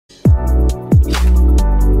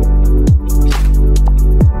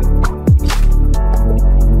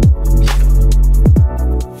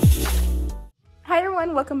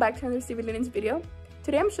back to another Stevie Linens video.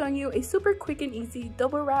 Today I'm showing you a super quick and easy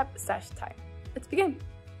double wrap sash tie. Let's begin.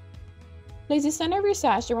 Place the center of your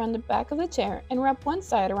sash around the back of the chair and wrap one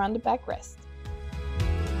side around the backrest.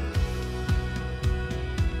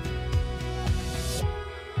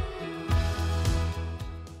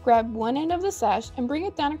 Grab one end of the sash and bring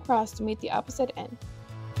it down across to meet the opposite end.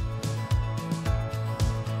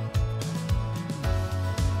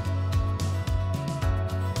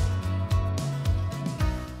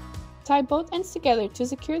 Tie both ends together to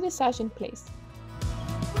secure the sash in place.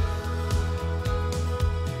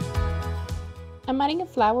 I'm adding a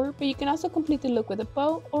flower, but you can also complete the look with a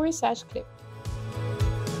bow or a sash clip.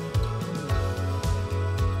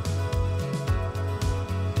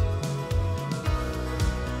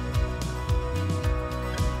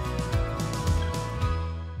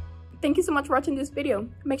 Thank you so much for watching this video.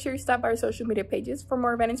 Make sure you stop by our social media pages for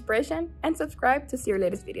more event inspiration and subscribe to see our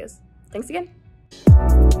latest videos. Thanks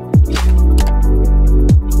again.